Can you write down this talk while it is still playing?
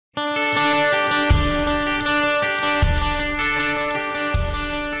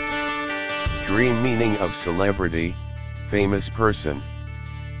Meaning of celebrity, famous person.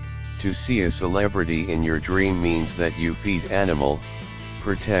 To see a celebrity in your dream means that you feed animal,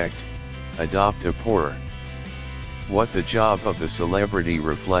 protect, adopt a poor. What the job of the celebrity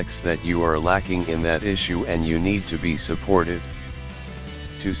reflects that you are lacking in that issue and you need to be supported.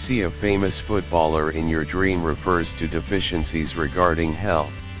 To see a famous footballer in your dream refers to deficiencies regarding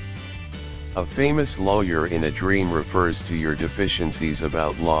health. A famous lawyer in a dream refers to your deficiencies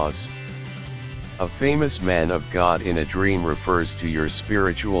about laws. A famous man of God in a dream refers to your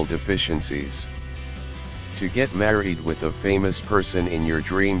spiritual deficiencies. To get married with a famous person in your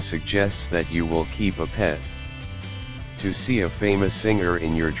dream suggests that you will keep a pet. To see a famous singer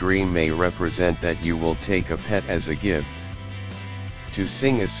in your dream may represent that you will take a pet as a gift. To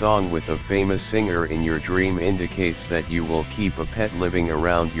sing a song with a famous singer in your dream indicates that you will keep a pet living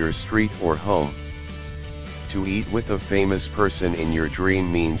around your street or home. To eat with a famous person in your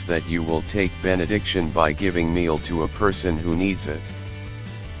dream means that you will take benediction by giving meal to a person who needs it.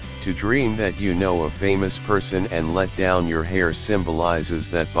 To dream that you know a famous person and let down your hair symbolizes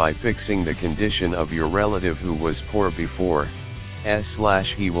that by fixing the condition of your relative who was poor before,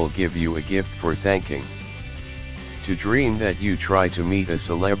 he will give you a gift for thanking. To dream that you try to meet a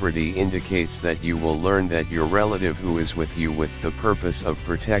celebrity indicates that you will learn that your relative who is with you with the purpose of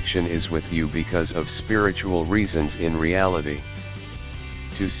protection is with you because of spiritual reasons in reality.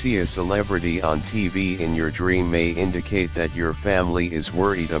 To see a celebrity on TV in your dream may indicate that your family is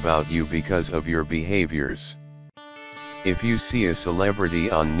worried about you because of your behaviors. If you see a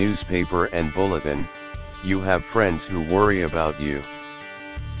celebrity on newspaper and bulletin, you have friends who worry about you.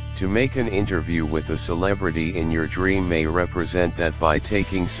 To make an interview with a celebrity in your dream may represent that by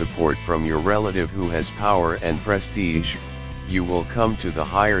taking support from your relative who has power and prestige, you will come to the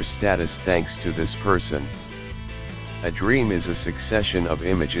higher status thanks to this person. A dream is a succession of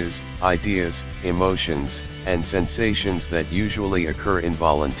images, ideas, emotions, and sensations that usually occur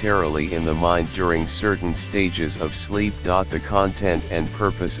involuntarily in the mind during certain stages of sleep. The content and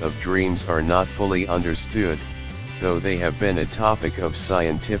purpose of dreams are not fully understood, though they have been a topic of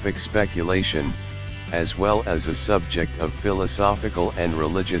scientific speculation, as well as a subject of philosophical and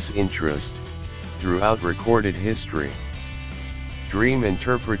religious interest, throughout recorded history. Dream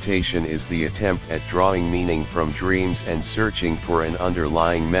interpretation is the attempt at drawing meaning from dreams and searching for an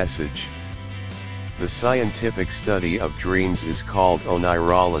underlying message. The scientific study of dreams is called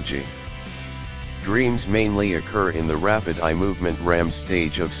onirology. Dreams mainly occur in the rapid eye movement REM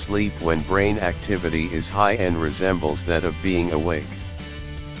stage of sleep when brain activity is high and resembles that of being awake.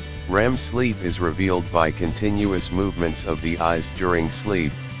 REM sleep is revealed by continuous movements of the eyes during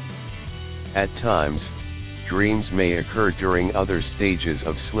sleep. At times, dreams may occur during other stages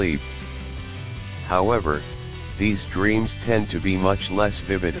of sleep. However, these dreams tend to be much less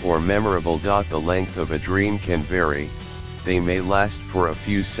vivid or memorable. The length of a dream can vary, they may last for a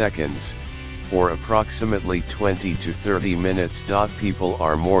few seconds, or approximately 20 to 30 minutes. People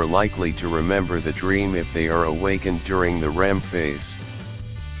are more likely to remember the dream if they are awakened during the REM phase.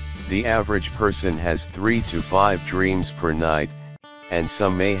 The average person has 3 to 5 dreams per night, and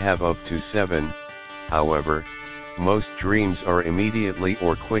some may have up to 7. However, most dreams are immediately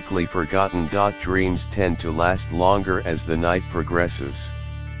or quickly forgotten. Dreams tend to last longer as the night progresses.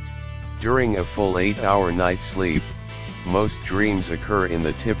 During a full 8-hour night sleep, most dreams occur in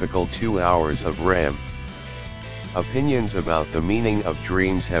the typical 2 hours of REM. Opinions about the meaning of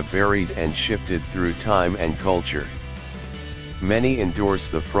dreams have varied and shifted through time and culture. Many endorse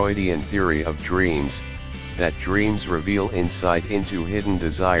the Freudian theory of dreams, that dreams reveal insight into hidden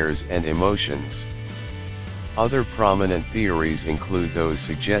desires and emotions. Other prominent theories include those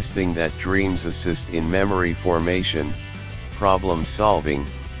suggesting that dreams assist in memory formation, problem solving,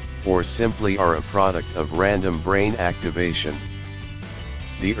 or simply are a product of random brain activation.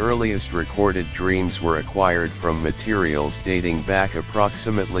 The earliest recorded dreams were acquired from materials dating back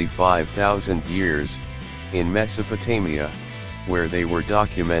approximately 5,000 years, in Mesopotamia, where they were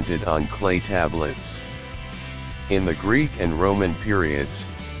documented on clay tablets. In the Greek and Roman periods,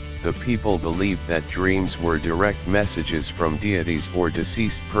 the people believed that dreams were direct messages from deities or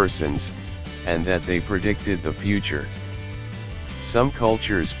deceased persons, and that they predicted the future. Some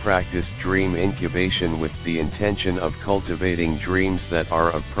cultures practiced dream incubation with the intention of cultivating dreams that are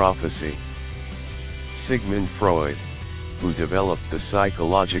of prophecy. Sigmund Freud, who developed the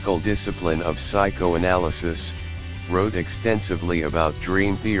psychological discipline of psychoanalysis, wrote extensively about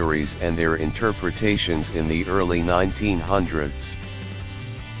dream theories and their interpretations in the early 1900s.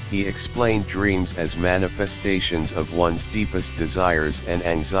 He explained dreams as manifestations of one's deepest desires and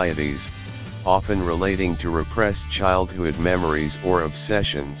anxieties, often relating to repressed childhood memories or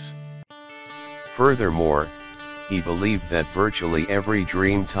obsessions. Furthermore, he believed that virtually every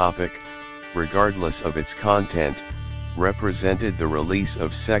dream topic, regardless of its content, represented the release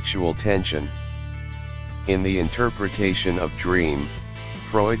of sexual tension. In the interpretation of dream,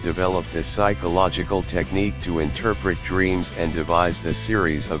 Freud developed a psychological technique to interpret dreams and devised a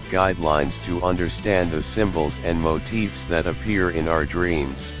series of guidelines to understand the symbols and motifs that appear in our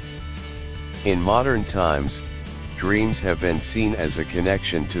dreams. In modern times, dreams have been seen as a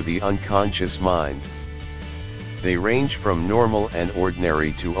connection to the unconscious mind. They range from normal and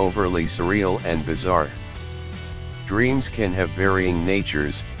ordinary to overly surreal and bizarre. Dreams can have varying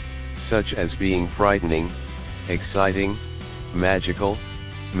natures, such as being frightening, exciting, magical,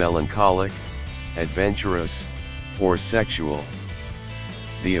 melancholic, adventurous, or sexual.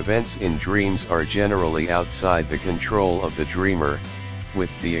 The events in dreams are generally outside the control of the dreamer, with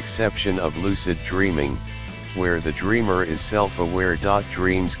the exception of lucid dreaming, where the dreamer is self-aware.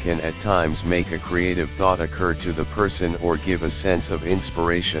 Dreams can at times make a creative thought occur to the person or give a sense of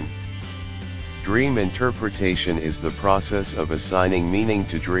inspiration. Dream interpretation is the process of assigning meaning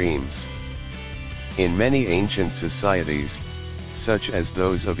to dreams. In many ancient societies, such as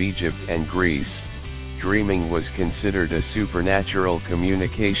those of Egypt and Greece, dreaming was considered a supernatural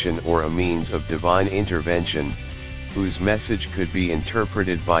communication or a means of divine intervention, whose message could be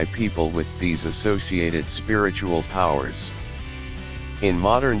interpreted by people with these associated spiritual powers. In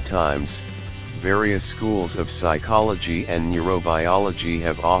modern times, various schools of psychology and neurobiology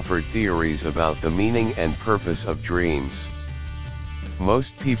have offered theories about the meaning and purpose of dreams.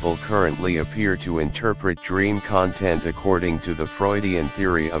 Most people currently appear to interpret dream content according to the Freudian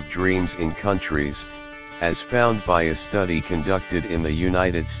theory of dreams in countries, as found by a study conducted in the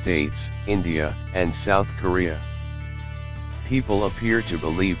United States, India, and South Korea. People appear to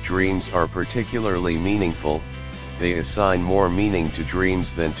believe dreams are particularly meaningful. They assign more meaning to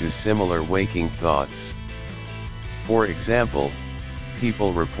dreams than to similar waking thoughts. For example,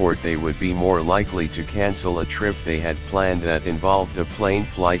 people report they would be more likely to cancel a trip they had planned that involved a plane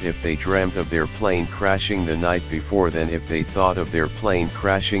flight if they dreamt of their plane crashing the night before than if they thought of their plane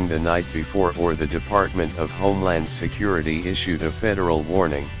crashing the night before, or the Department of Homeland Security issued a federal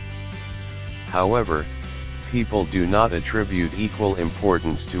warning. However, people do not attribute equal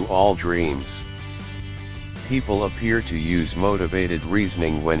importance to all dreams. People appear to use motivated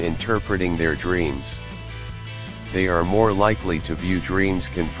reasoning when interpreting their dreams. They are more likely to view dreams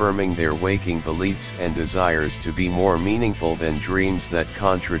confirming their waking beliefs and desires to be more meaningful than dreams that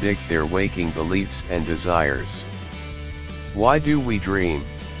contradict their waking beliefs and desires. Why do we dream?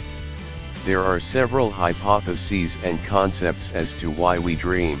 There are several hypotheses and concepts as to why we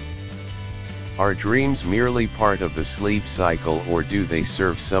dream. Are dreams merely part of the sleep cycle, or do they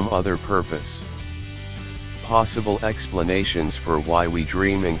serve some other purpose? Possible explanations for why we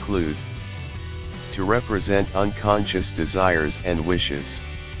dream include: to represent unconscious desires and wishes,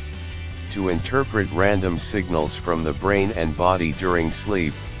 to interpret random signals from the brain and body during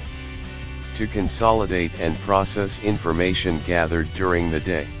sleep, to consolidate and process information gathered during the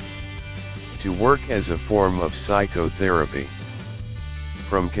day, to work as a form of psychotherapy.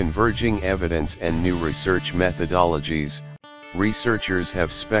 From converging evidence and new research methodologies, researchers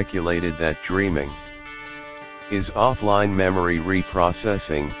have speculated that dreaming is offline memory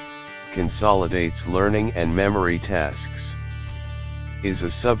reprocessing, consolidates learning and memory tasks, is a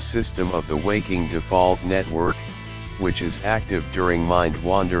subsystem of the waking default network, which is active during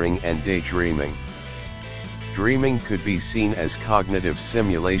mind-wandering and daydreaming. Dreaming could be seen as cognitive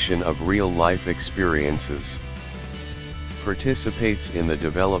simulation of real-life experiences. Participates in the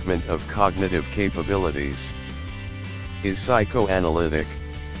development of cognitive capabilities. Is psychoanalytic.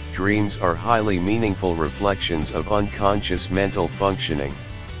 Dreams are highly meaningful reflections of unconscious mental functioning.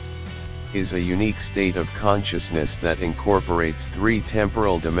 Is a unique state of consciousness that incorporates three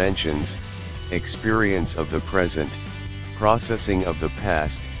temporal dimensions: experience of the present, processing of the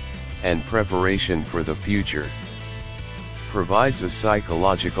past, and preparation for the future. Provides a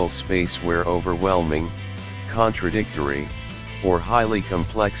psychological space where overwhelming, contradictory, or highly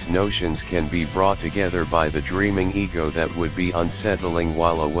complex notions can be brought together by the dreaming ego that would be unsettling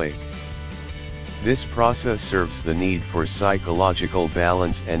while awake. This process serves the need for psychological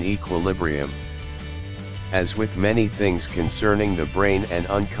balance and equilibrium. As with many things concerning the brain and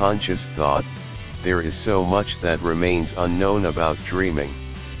unconscious thought, there is so much that remains unknown about dreaming.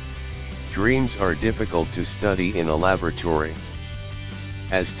 Dreams are difficult to study in a laboratory.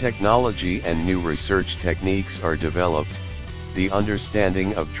 As technology and new research techniques are developed, the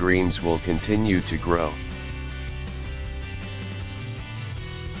understanding of dreams will continue to grow.